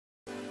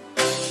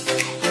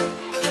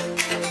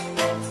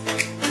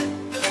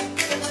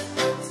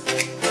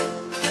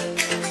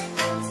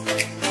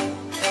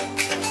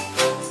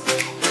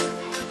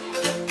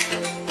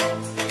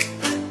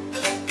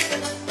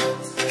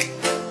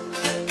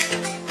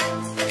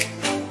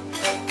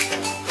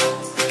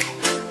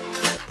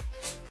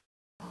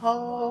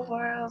whole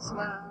world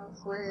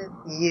smiles with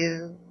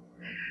you.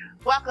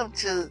 Welcome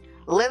to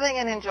Living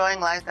and Enjoying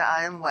Life the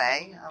I Am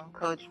Way. I'm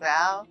Coach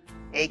Val,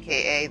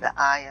 aka the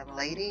I Am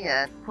Lady,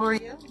 and who are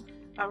you?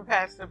 I'm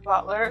Pastor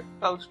Butler,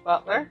 Coach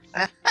Butler.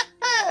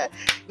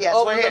 Yes,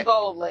 Over the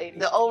Gold Lady.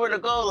 The Over the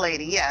Gold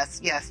Lady,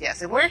 yes.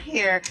 And we're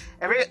here.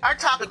 Our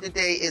topic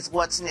today is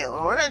what's new.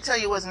 And we're going to tell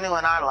you what's new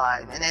in our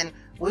life. And then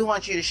we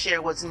want you to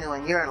share what's new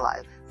in your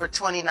life for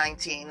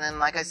 2019. And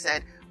like I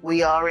said,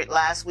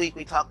 last week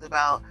we talked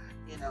about,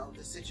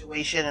 the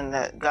situation and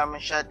the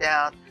government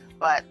shutdown.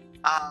 But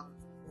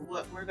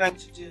what we're going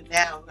to do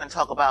now, we're going to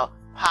talk about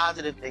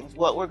positive things.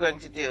 What we're going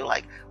to do,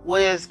 like,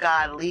 where is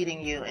God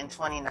leading you in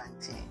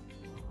 2019?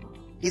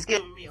 He's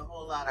giving me a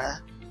whole lot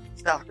of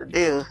stuff to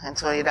do in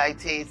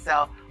 2019.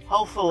 So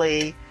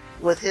hopefully,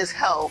 with His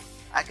help,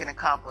 I can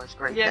accomplish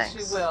great things.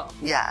 Yes, you will.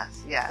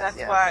 Yes. Yes,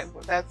 you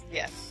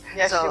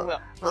will.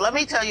 Well, let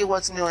me tell you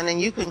what's new, and then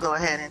you can go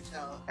ahead and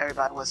tell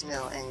everybody what's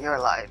new in your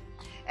life.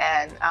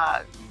 And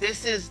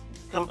this is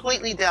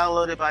completely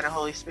downloaded by the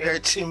Holy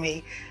Spirit to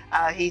me.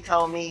 He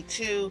told me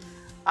to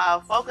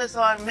focus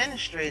on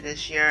ministry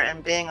this year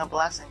and being a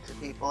blessing to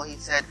people. He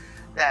said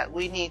that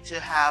we need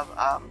to have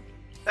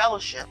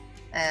fellowship,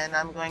 and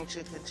I'm going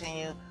to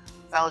continue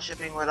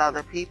fellowshipping with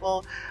other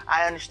people.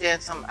 I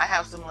understand I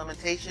have some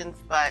limitations,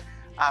 but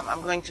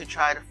I'm going to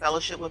try to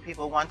fellowship with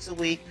people once a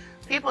week.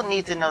 People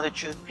need to know the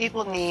truth.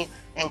 People need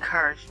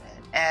encouragement.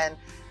 And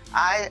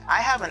I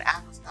have an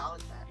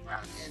apostolic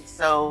background. And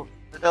so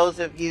for those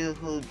of you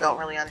who don't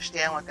really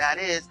understand what that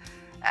is,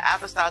 an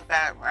apostolic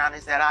background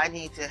is that I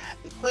need to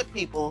equip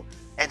people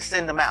and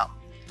send them out.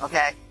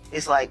 Okay?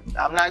 It's like,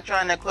 I'm not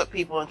trying to equip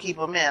people and keep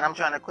them in. I'm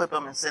trying to equip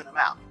them and send them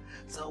out.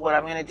 So what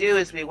I'm going to do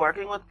is be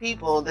working with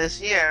people this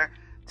year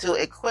to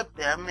equip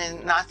them,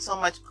 and not so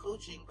much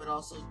coaching, but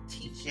also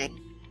teaching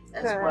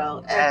as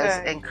well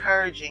as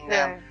encouraging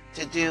them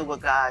to do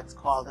what God's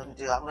called them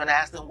to do. I'm going to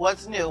ask them,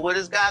 what's new? What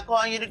is God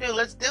calling you to do?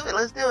 Let's do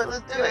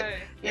it.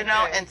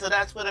 And so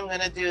that's what I'm going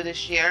to do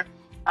this year.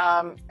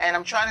 And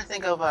I'm trying to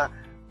think of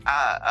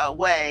a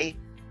way,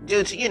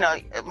 due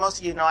to, most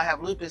of you know I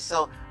have lupus,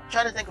 so I'm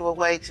trying to think of a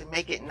way to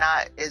make it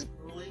not as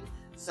grueling.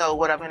 So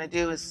what I'm going to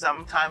do is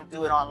sometimes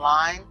do it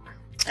online,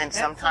 and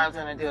sometimes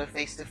I'm going to do it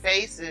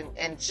face-to-face,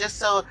 and just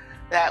so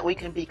that we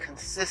can be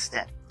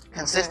consistent.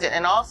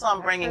 And also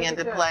I'm bringing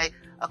into play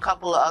a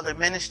couple of other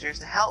ministers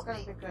to help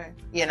me.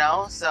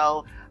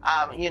 So,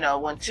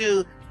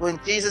 when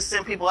Jesus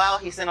sent people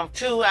out, He sent them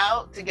two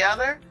out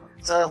together.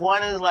 So if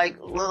one is like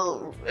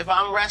if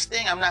I'm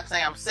resting, I'm not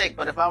saying I'm sick,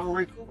 but if I'm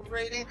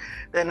recuperating,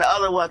 then the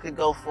other one could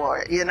go for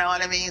it. You know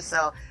what I mean?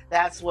 So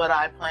that's what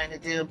I plan to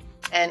do,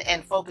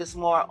 and focus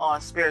more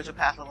on Spiritual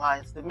Path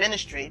Alliance, the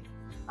ministry.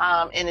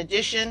 In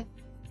addition,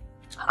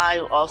 I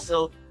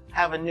also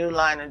have a new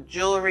line of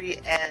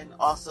jewelry and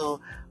also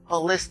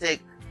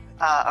holistic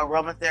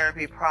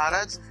aromatherapy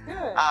products.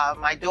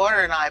 My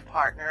daughter and I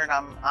partnered.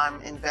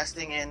 I'm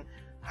investing in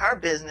her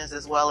business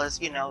as well as,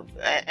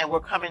 and we're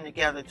coming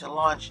together to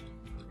launch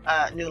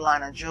a new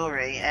line of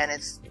jewelry. And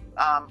it's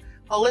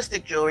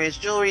holistic jewelry. It's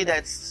jewelry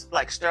that's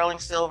like sterling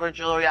silver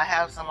jewelry. I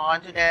have some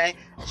on today,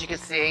 as you can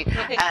see.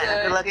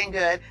 Looking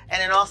good.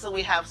 And then also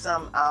we have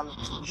some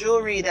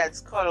jewelry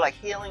that's called like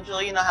healing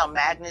jewelry. You know how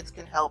magnets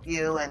can help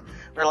you and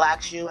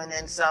relax you. And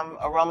then some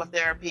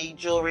aromatherapy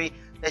jewelry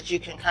that you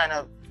can kind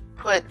of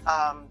put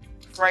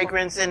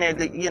fragrance in there,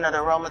 the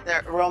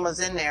aromas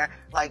in there,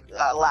 like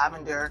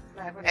lavender.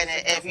 And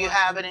if you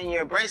have it in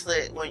your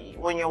bracelet,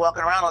 when you're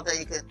walking around all day,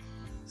 you can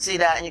see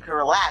that and you can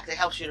relax. It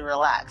helps you to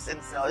relax.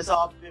 And so it's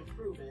all been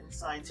proven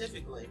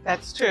scientifically.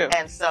 That's true.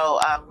 And so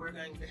we're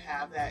going to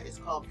have that. It's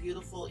called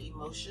Beautiful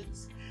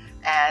Emotions.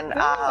 And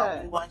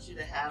we want you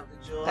to have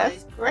the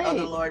joy of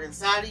the Lord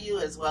inside of you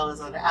as well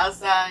as on the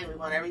outside. We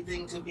want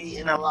everything to be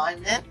in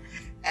alignment.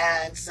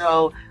 And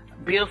so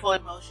Beautiful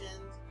Emotions,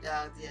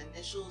 the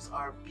initials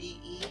are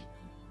BE,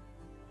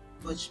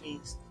 which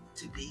means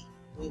to be.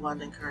 We want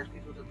to encourage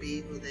people to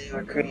be who they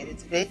are created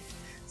to be.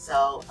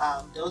 So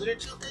those are the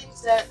two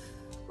things that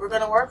we're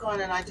going to work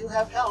on, and I do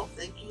have help.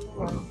 Thank you,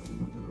 Lord.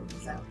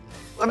 So,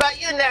 what about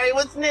you, Neri?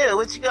 What's new?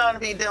 What you going to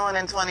be doing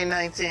in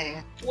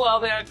 2019? Well,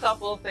 there are a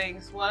couple of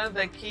things. One of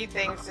the key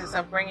things is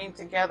I'm bringing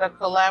together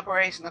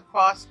collaboration of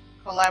pastors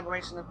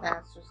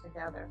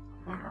together.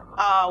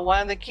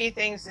 One of the key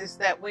things is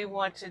that we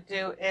want to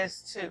do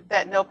is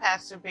that no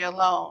pastor be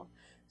alone.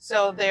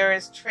 So there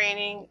is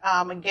training.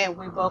 Again,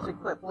 we both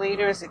equip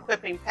leaders,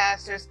 equipping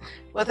pastors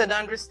with an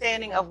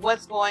understanding of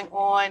what's going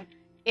on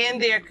in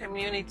their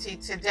community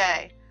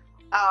today.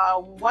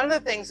 One of the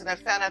things that I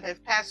found out that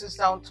if pastors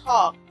don't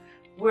talk,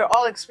 we're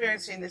all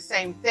experiencing the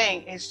same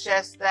thing. It's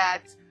just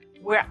that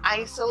we're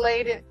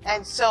isolated.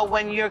 And so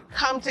when you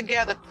come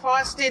together,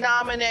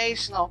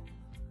 cross-denominational,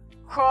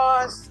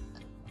 cross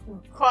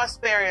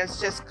barriers,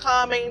 just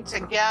coming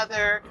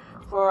together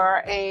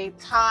for a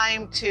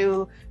time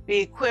to be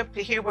equipped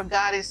to hear what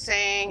God is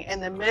saying in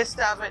the midst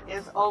of it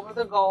is Over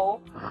the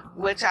Goal,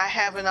 which I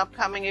have an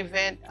upcoming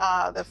event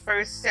the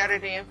first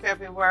Saturday in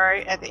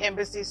February at the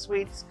Embassy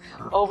Suites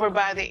over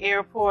by the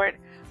airport.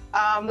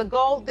 The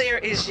goal there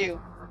is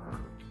you.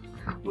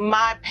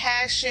 My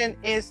passion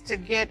is to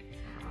get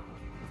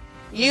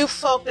you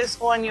focus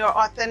on your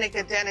authentic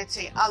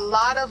identity. A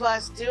lot of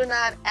us do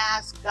not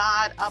ask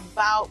God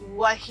about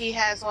what he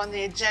has on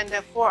the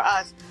agenda for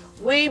us.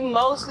 We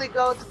mostly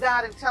go to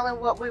God and tell him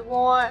what we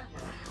want,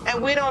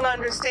 and we don't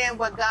understand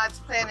what God's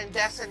plan and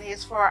destiny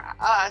is for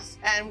us.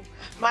 And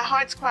my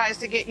heart's cry is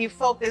to get you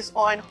focused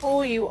on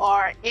who you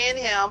are in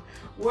him,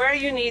 where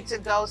you need to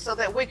go, so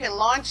that we can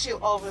launch you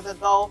over the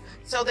goal,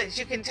 so that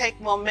you can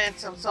take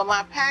momentum. So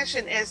my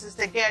passion is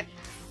to get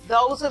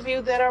those of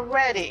you that are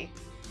ready,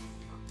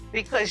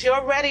 because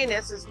your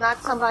readiness is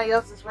not somebody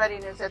else's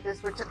readiness at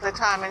this particular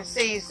time and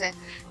season.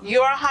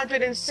 Your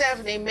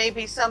 170 may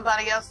be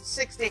somebody else's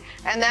 60,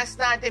 and that's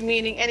not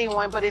demeaning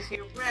anyone, but if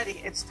you're ready,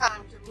 it's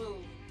time to move.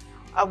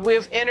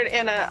 We've entered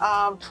in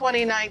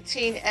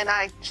 2019, and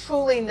I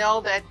truly know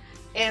that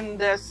in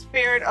the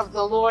spirit of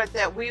the Lord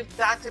that we've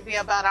got to be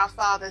about our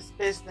Father's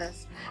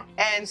business,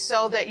 and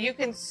so that you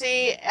can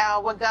see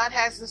what God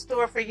has in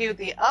store for you.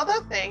 The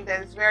other thing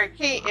that is very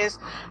key is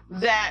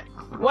that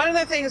one of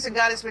the things that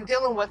God has been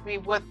dealing with me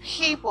with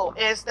people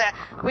is that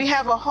we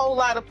have a whole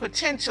lot of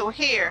potential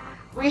here.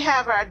 We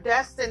have our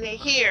destiny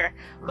here,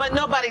 but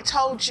nobody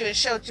told you and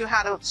showed you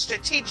how to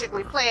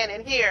strategically plan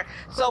it here.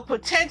 So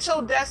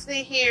potential,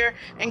 destiny here,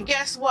 and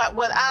guess what?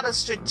 Without a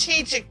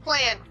strategic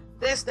plan,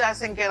 this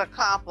doesn't get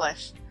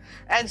accomplished.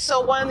 And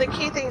so one of the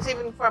key things,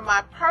 even for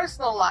my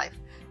personal life,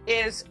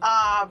 is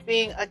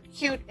being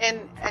acute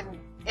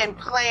in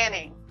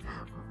planning.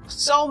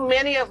 So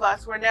many of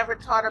us were never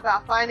taught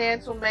about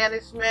financial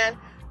management,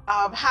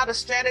 how to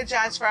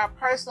strategize for our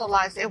personal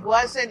lives. It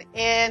wasn't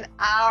in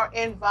our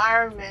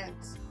environment,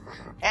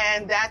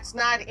 and that's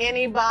not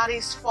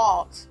anybody's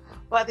fault.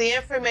 But the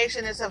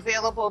information is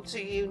available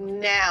to you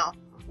now.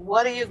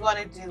 What are you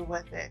going to do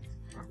with it?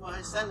 Well,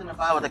 it says in the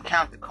Bible to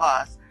count the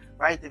cost,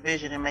 write the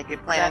vision, and make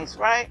it plain. That's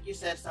right. You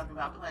said something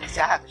about planning.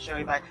 See, I have to show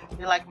everybody.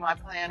 You like my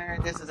planner?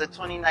 This is a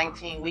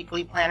 2019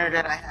 weekly planner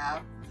that I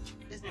have.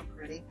 Isn't it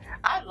pretty?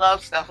 I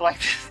love stuff like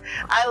this.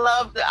 I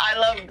love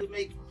to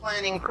make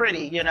planning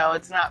pretty. You know,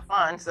 it's not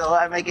fun, so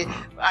I make it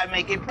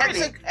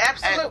pretty.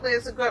 Absolutely,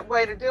 it's a good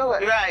way to do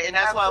it. Right, and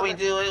that's Absolutely. why we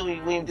do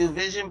it. We do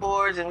vision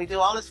boards, and we do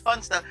all this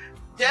fun stuff.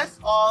 Just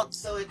all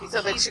so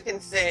that you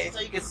can see. So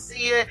you can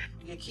see it.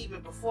 You can keep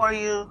it before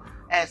you,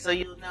 and so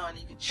you'll know, and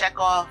you can check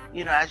off.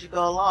 You know, as you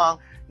go along.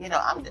 You know,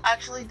 I'm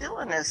actually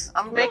doing this.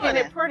 I'm making doing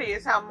it pretty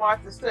is how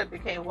Martha Stewart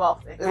became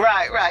wealthy.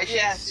 Right.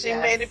 She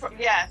made it.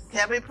 Yes,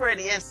 kept it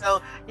pretty, and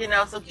so you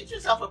know, so get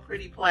yourself a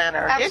pretty planner.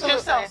 Absolutely. Get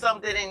yourself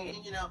something, and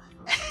you know,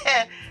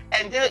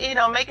 and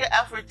do make an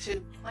effort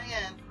to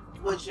plan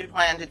what you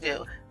plan to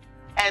do.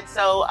 And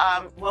so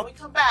when we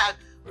come back,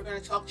 we're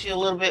going to talk to you a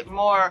little bit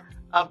more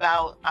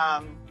about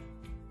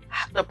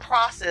the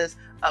process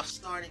of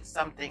starting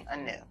something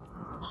anew.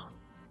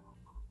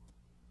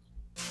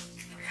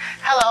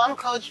 Hello, I'm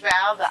Coach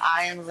Val, the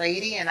I Am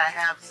Lady, and I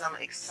have some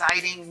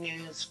exciting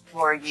news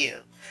for you.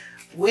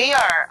 We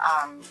are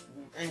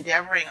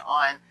endeavoring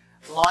on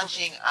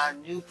launching a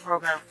new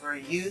program for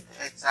youth.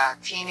 It's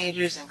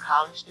teenagers and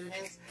college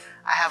students.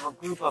 I have a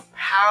group of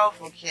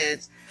powerful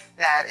kids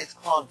that is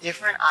called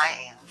Different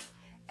I Am,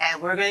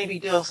 and we're going to be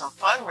doing some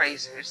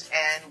fundraisers,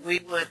 and we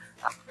would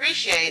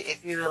appreciate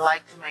if you would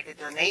like to make a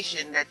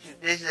donation that you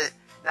visit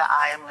the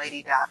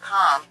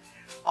IamLady.com.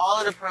 All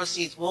of the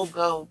proceeds will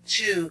go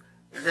to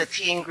the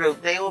teen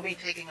group. They will be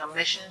taking a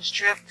missions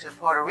trip to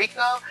Puerto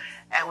Rico,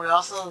 and we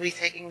also will be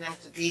taking them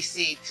to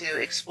DC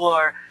to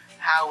explore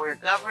how we're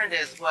governed,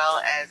 as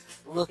well as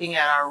looking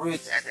at our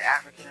roots at the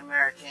African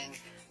American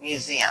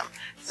Museum.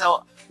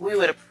 So we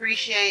would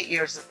appreciate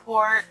your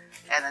support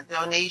and a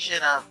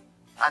donation of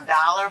 $1,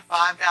 $5,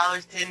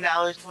 $10,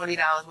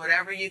 $20,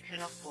 whatever you can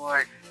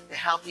afford to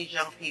help these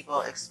young people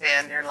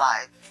expand their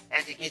life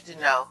and to get to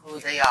know who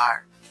they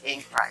are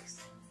in Christ.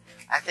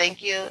 I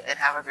thank you and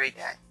have a great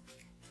day.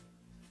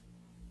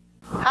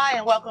 Hi,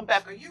 and welcome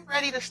back. Are you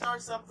ready to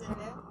start something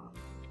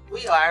new?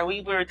 We are.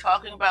 We were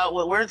talking about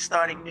what we're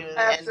starting new,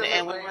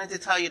 and we wanted to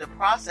tell you the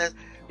process,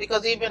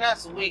 because even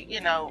us,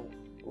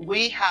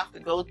 we have to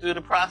go through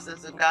the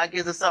process, and God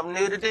gives us something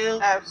new to do.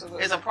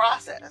 Absolutely. It's a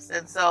process.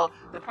 And so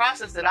the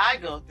process that I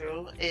go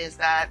through is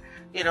that,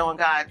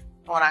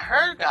 when I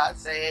heard God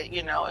say it,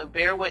 it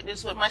bear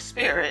witness with my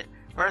spirit,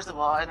 first of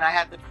all, and I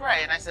have to pray.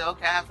 And I said,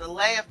 okay, I have to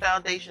lay a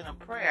foundation of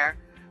prayer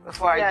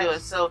before I do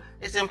it. So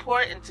it's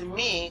important to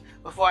me,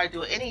 before I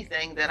do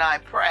anything, that I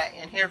pray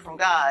and hear from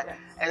God. Yes.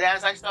 And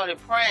as I started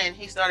praying,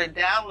 he started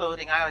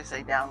downloading. I always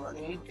say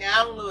downloading. He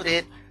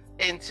downloaded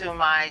into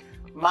my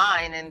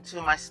mind,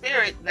 into my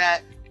spirit,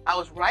 that I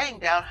was writing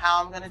down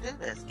how I'm going to do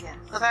this.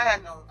 Because I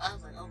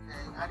was like,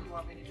 okay, how do you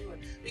want me to do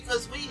it?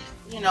 Because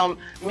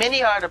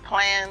many are the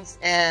plans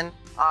in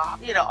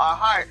our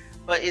heart,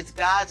 but it's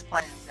God's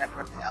plans that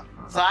propel.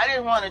 So I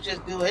didn't want to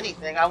just do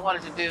anything. I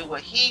wanted to do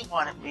what he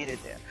wanted me to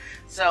do.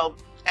 So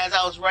as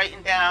I was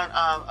writing down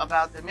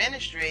about the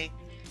ministry,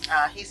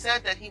 he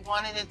said that he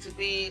wanted it to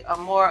be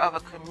more of a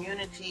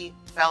community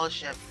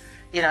fellowship.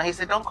 He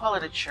said, don't call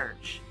it a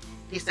church.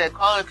 He said,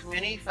 call it a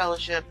community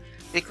fellowship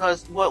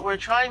because what we're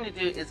trying to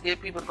do is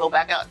get people to go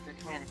back out into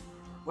the community.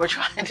 We're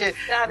trying to, you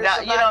know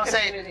what I'm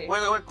saying?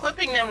 We're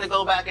equipping them to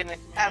go back in the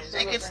community.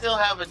 Absolutely. They can still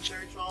have a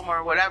church home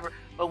or whatever,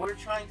 but we're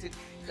trying to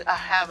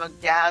have a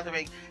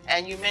gathering.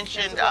 And you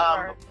mentioned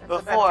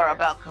before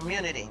about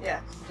community.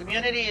 Yes.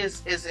 Community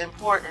is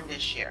important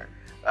this year.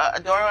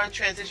 During our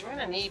transition, we're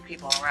going to need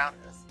people around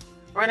us.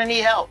 We're going to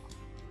need help.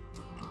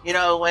 You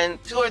know, when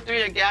 2 or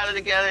 3 are gathered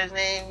together, his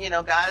name, you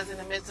know, God is in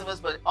the midst of us,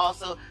 but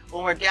also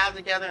when we're gathered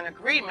together in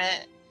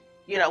agreement,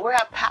 you know, we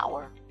have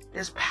power.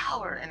 There's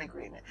power in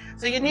agreement.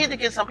 So you need to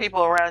get some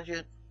people around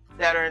you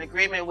that are in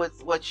agreement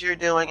with what you're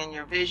doing and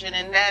your vision.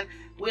 And then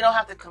we don't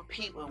have to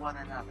compete with one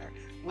another.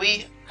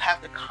 We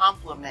have to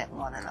complement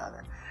one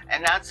another.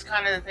 And that's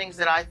kind of the things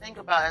that I think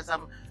about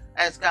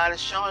as God is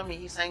showing me.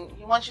 He's saying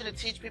He wants you to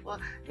teach people.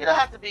 You don't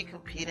have to be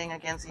competing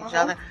against each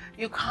other.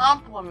 You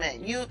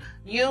complement.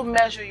 You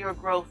measure your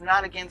growth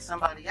not against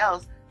somebody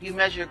else. You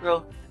measure your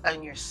growth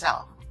in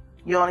yourself.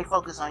 You only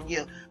focus on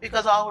you,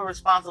 because all we're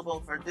responsible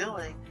for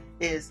doing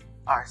is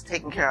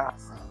taking care of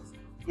ourselves,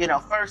 you know,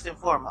 first and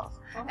foremost.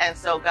 And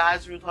so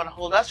God's going to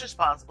hold us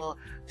responsible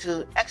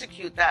to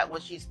execute that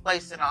which He's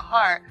placed in our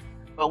heart,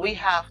 but we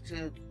have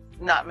to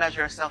not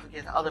measure ourselves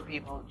against other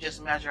people,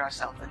 just measure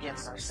ourselves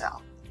against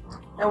ourselves.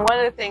 And one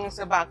of the things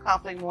about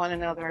complementing one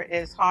another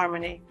is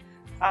harmony.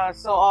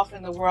 So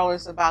often the world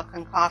is about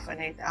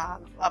cacophony,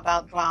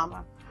 about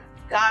drama.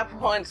 God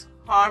wants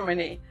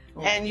harmony,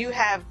 and you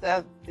have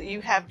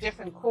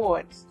different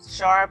chords,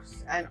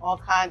 sharps, and all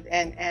kinds,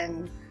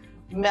 and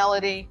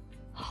melody.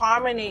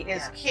 Harmony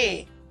is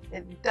key.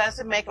 It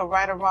doesn't make a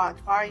right or wrong.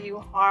 Are you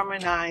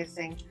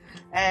harmonizing?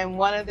 And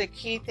one of the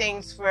key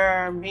things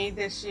for me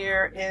this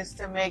year is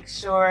to make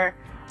sure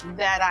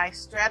that I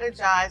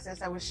strategize,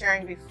 as I was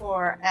sharing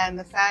before. And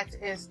the fact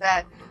is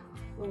that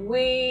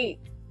we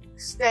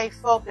stay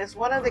focused.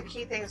 One of the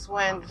key things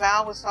when Coach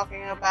Val was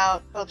talking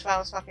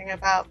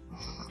about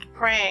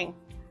praying,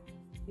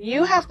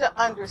 you have to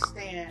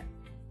understand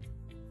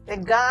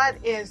that God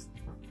is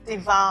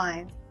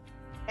divine.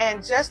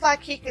 And just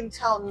like He can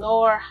tell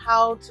Noah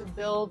how to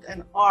build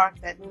an ark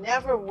that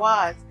never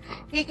was,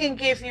 He can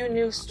give you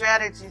new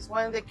strategies.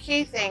 One of the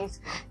key things,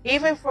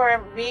 even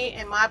for me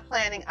in my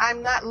planning,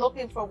 I'm not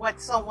looking for what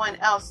someone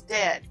else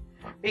did.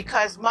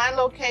 Because my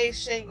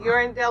location,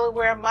 you're in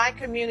Delaware, my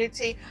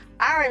community,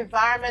 our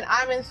environment,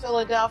 I'm in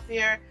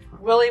Philadelphia,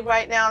 really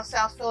right now,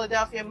 South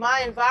Philadelphia,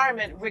 my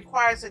environment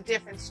requires a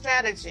different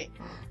strategy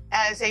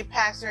as a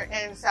pastor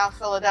in South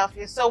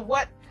Philadelphia. So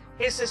what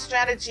is the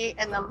strategy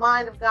and the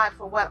mind of God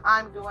for what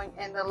I'm doing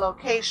in the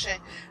location?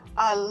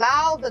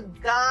 Allow the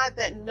God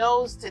that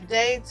knows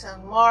today,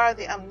 tomorrow,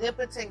 the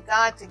omnipotent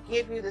God, to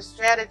give you the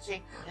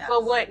strategy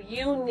for what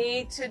you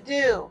need to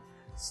do.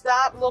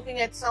 Stop looking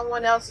at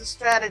someone else's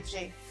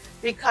strategy,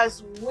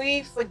 because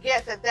we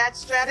forget that that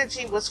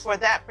strategy was for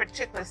that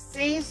particular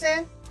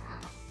season,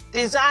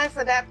 designed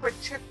for that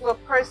particular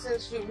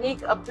person's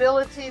unique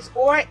abilities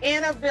or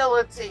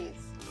inabilities,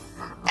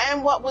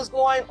 and what was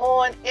going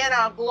on in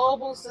our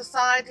global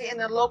society and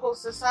the local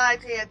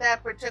society at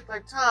that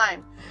particular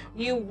time.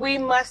 We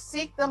must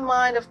seek the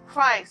mind of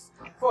Christ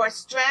for a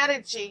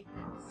strategy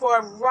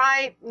for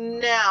right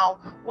now.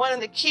 One of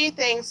the key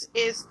things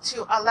is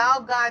to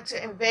allow God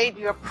to invade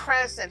your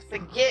present.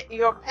 Forget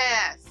your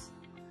past.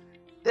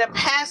 The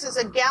past is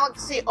a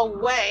galaxy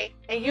away,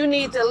 and you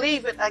need to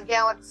leave it a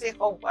galaxy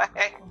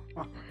away.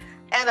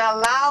 And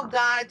allow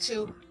God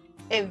to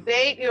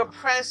invade your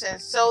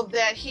presence so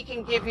that He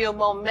can give you a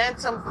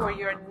momentum for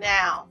your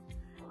now.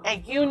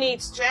 And you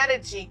need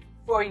strategy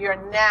for your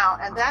now.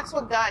 And that's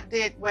what God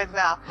did with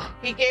Val.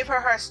 He gave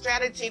her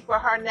strategy for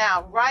her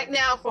now. Right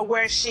now, for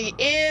where she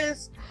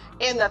is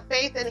in the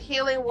faith and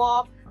healing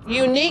walk,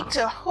 unique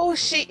to who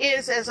she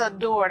is as a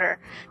daughter.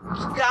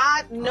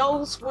 God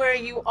knows where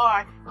you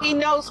are. He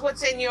knows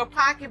what's in your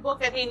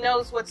pocketbook, and He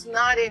knows what's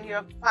not in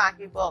your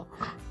pocketbook.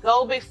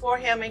 Go before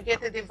Him and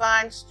get the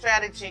divine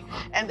strategy.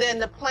 And then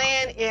the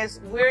plan is,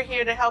 we're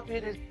here to help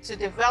you to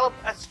develop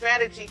a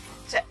strategy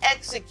to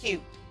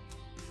execute.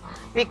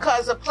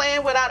 Because a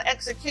plan without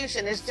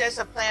execution is just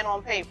a plan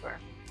on paper.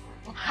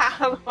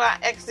 How do I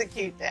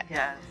execute that?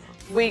 Yes.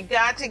 We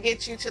got to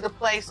get you to the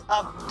place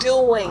of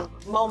doing,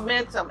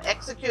 momentum,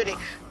 executing.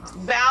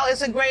 Val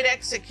is a great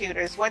executor.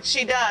 It's what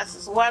she does.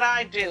 It's what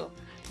I do.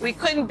 We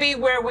couldn't be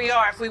where we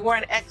are if we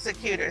weren't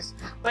executors.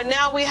 But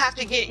now we have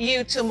to get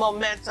you to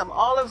momentum.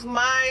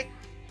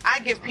 I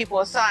give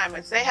people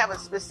assignments. They have a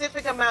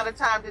specific amount of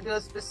time to do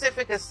a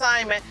specific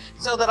assignment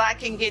so that I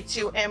can get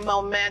you in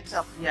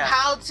momentum. Yes.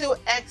 How to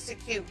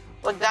execute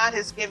what God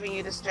has given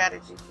you the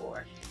strategy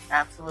for.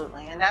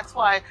 Absolutely. And that's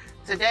why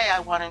today I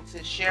wanted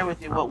to share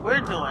with you what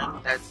we're doing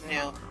that's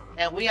new.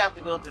 And we have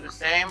to go through the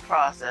same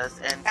process.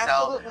 And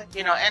absolutely.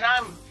 So, and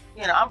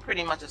I'm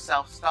pretty much a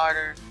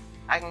self-starter.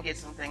 I can get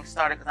some things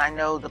started because I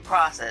know the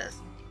process.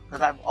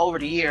 Because over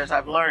the years,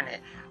 I've learned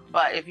it.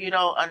 But if you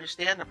don't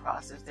understand the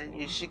process, then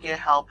you should get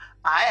help.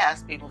 I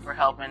ask people for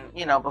help. And,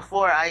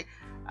 before I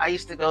I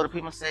used to go to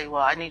people and say,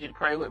 well, I need you to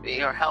pray with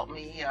me or help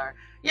me, or,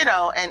 you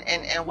know,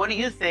 and what do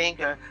you think,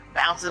 or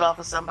bounce it off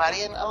of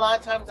somebody. And a lot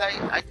of times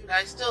I do that.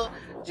 I still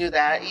do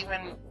that,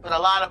 even, but a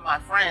lot of my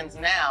friends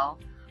now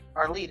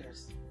are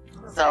leaders.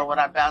 Okay. So when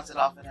I bounce it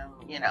off of them,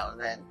 you know,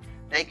 then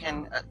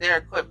they're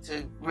equipped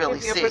to really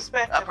see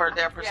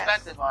their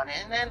perspective on it.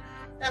 And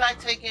then I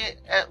take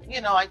it,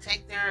 you know, I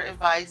take their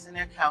advice and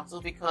their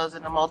counsel, because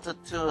in a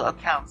multitude of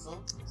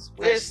counsel,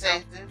 there's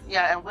safety,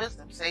 and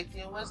wisdom,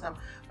 safety and wisdom.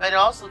 But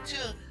also, too,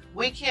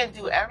 we can't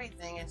do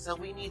everything, and so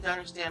we need to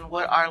understand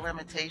what our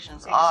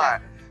limitations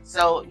are.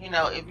 So, you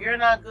know, if you're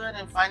not good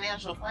in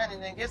financial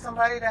planning, then get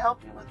somebody to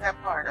help you with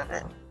that part of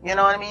it. You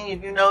know what I mean?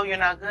 If you know you're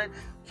not good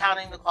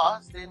counting the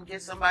cost, then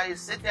get somebody to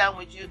sit down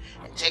with you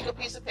and take a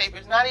piece of paper.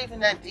 It's not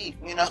even that deep,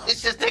 you know.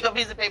 It's just take a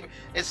piece of paper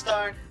and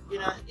start, you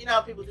know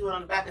how people do it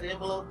on the back of the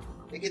envelope?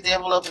 They get the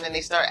envelope and then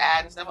they start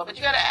adding stuff up. But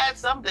you got to add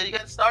something. You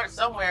got to start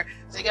somewhere.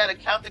 So you got to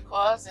count the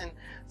costs and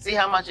see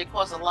how much it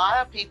costs. A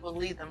lot of people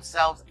leave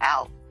themselves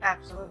out.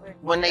 Absolutely.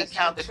 When they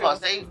count the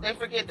costs, they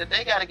forget that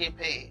they got to get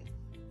paid.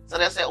 So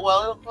they say,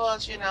 well, it'll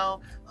cost, you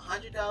know,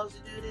 $100 to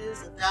do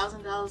this,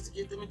 $1,000 to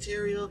get the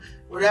material,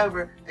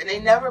 whatever. And they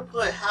never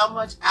put how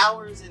much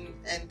hours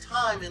and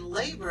time and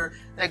labor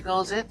that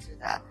goes into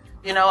that.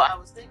 You know, I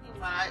was thinking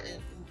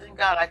and thank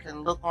God I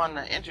can look on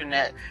the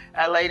internet.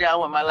 I lay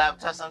down with my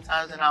laptop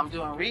sometimes and I'm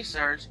doing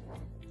research.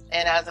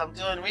 And as I'm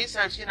doing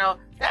research, you know,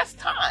 that's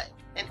time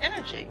and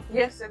energy.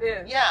 Yes, it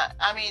is. Yeah.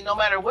 I mean, no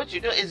matter what you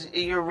do,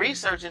 you're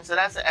researching. So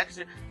that's an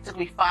extra. It took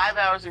me 5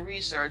 hours of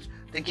research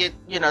to get,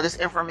 you know, this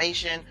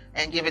information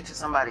and give it to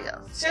somebody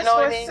else. Just you know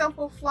for what I mean? A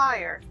simple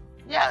flyer.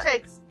 Yeah. It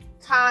takes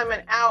time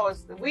and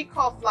hours. We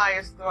call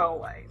flyers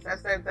throwaways.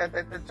 That's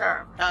the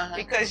term.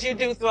 Because you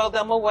do throw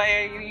them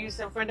away or you use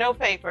them for no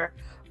paper.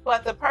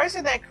 But the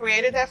person that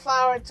created that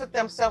flyer, it took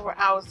them several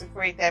hours to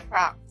create that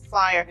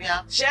flyer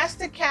just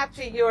to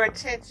capture your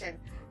attention.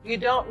 You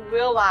don't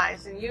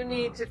realize, and you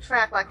need to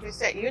track, like you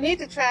said, you need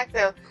to track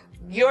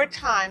your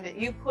time that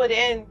you put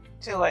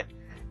into it.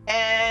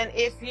 And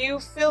if you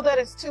feel that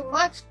it's too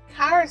much,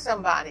 hire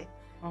somebody.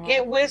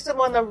 Get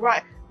wisdom on the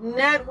right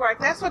network.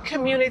 That's what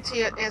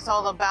community is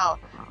all about.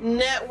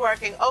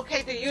 Networking.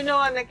 Okay, do you know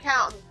an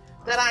accountant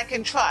that I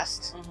can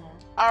trust?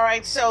 All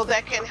right, so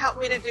that can help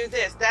me to do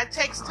this. That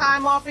takes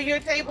time off of your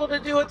table to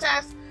do a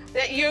task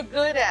that you're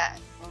good at.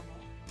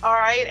 All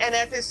right, and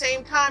at the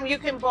same time, you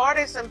can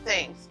barter some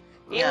things.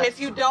 Even if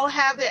you don't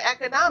have the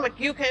economic,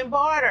 you can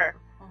barter.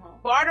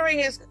 Bartering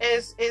is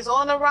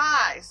on the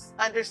rise,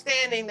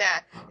 understanding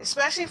that,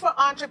 especially for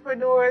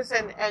entrepreneurs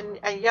and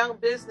young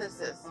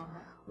businesses.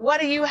 What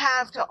do you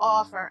have to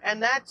offer?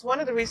 And that's one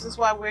of the reasons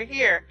why we're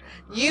here.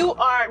 You're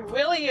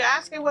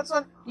asking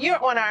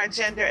you're on our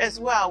agenda as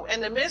well. In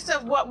the midst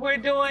of what we're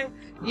doing,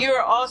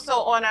 you're also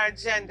on our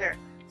agenda,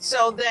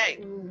 so that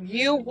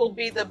you will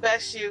be the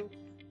best you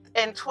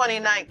in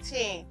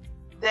 2019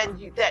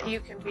 that you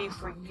can be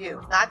for you.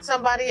 Not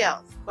somebody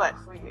else, but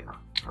for you.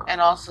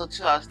 And also,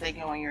 too, I was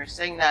thinking when you were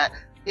saying that,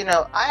 you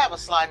know, I have a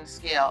sliding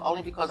scale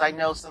only because I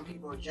know some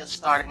people are just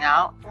starting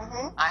out.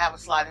 I have a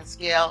sliding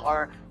scale,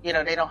 or, you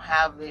know, they don't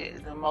have the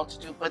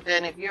multitude. But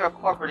then if you're a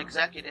corporate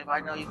executive,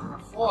 I know you can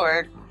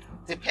afford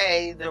to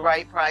pay the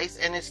right price,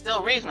 and it's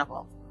still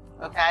reasonable,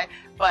 okay?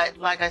 But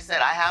like I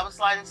said, I have a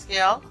sliding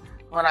scale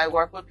when I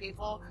work with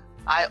people.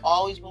 I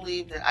always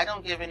believe that I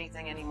don't give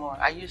anything anymore.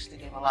 I used to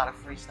give a lot of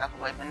free stuff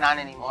away, but not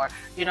anymore.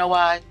 You know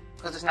why?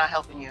 Because it's not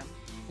helping you.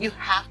 You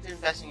have to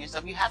invest in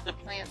yourself. You have to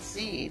plant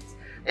seeds.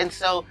 And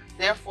so,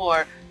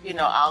 therefore, you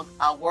know,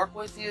 I'll work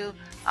with you.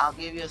 I'll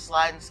give you a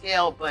sliding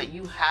scale, but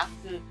you have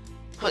to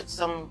put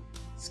some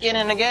skin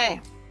in the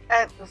game.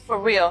 For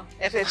real,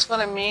 if it's going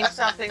to mean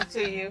something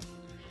to you,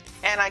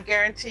 and I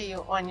guarantee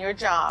you on your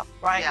job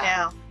right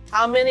now,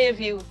 how many of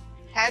you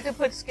had to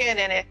put skin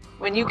in it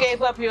when you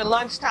gave up your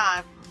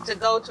lunchtime to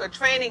go to a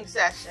training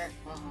session?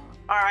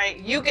 All right,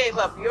 you gave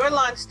up your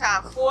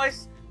lunchtime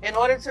in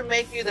order to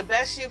make you the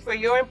best you for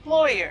your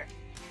employer.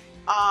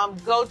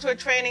 Go to a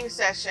training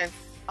session.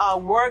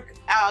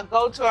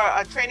 Go to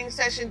a training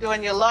session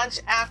during your lunch,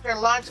 after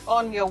lunch,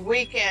 on your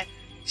weekend,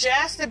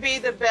 just to be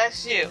the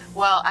best you.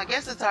 Well, I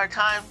guess it's our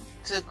time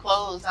to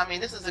close. I mean,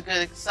 this is a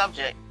good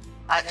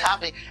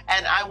topic,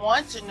 and I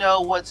want to know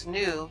what's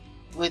new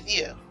with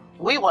you.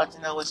 We want to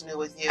know what's new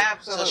with you.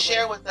 Absolutely. So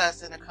share with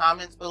us in the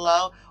comments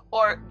below,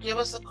 or give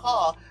us a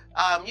call.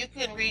 You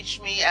can reach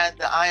me at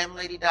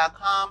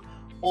theiamlady.com,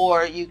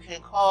 or you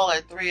can call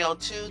at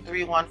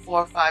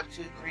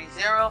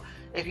 302-314-5230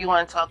 if you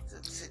want to talk to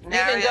You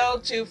can go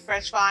to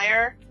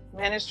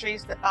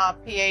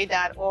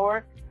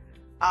freshfireministries.pa.org.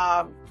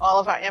 All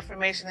of our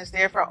information is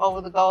there for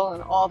Over the Goal,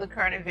 and all the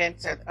current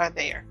events are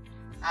there.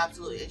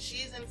 Absolutely. And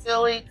she's in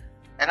Philly,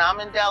 and I'm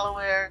in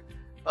Delaware,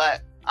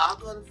 but I'll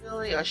go to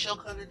Philly or she'll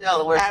come to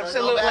Delaware.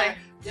 Absolutely.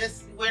 So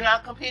we're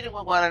not competing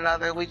with one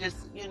another. We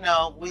just, you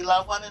know, we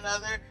love one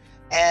another,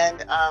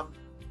 and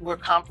we're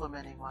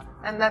complimenting one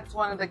another. And that's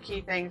one of the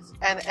key things.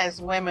 And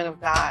as women of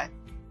God,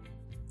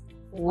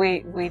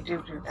 we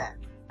do that.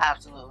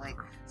 Absolutely.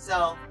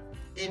 So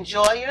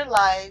enjoy your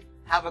life.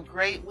 Have a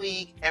great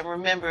week, and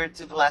remember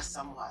to bless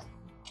someone.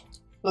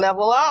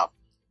 Level up.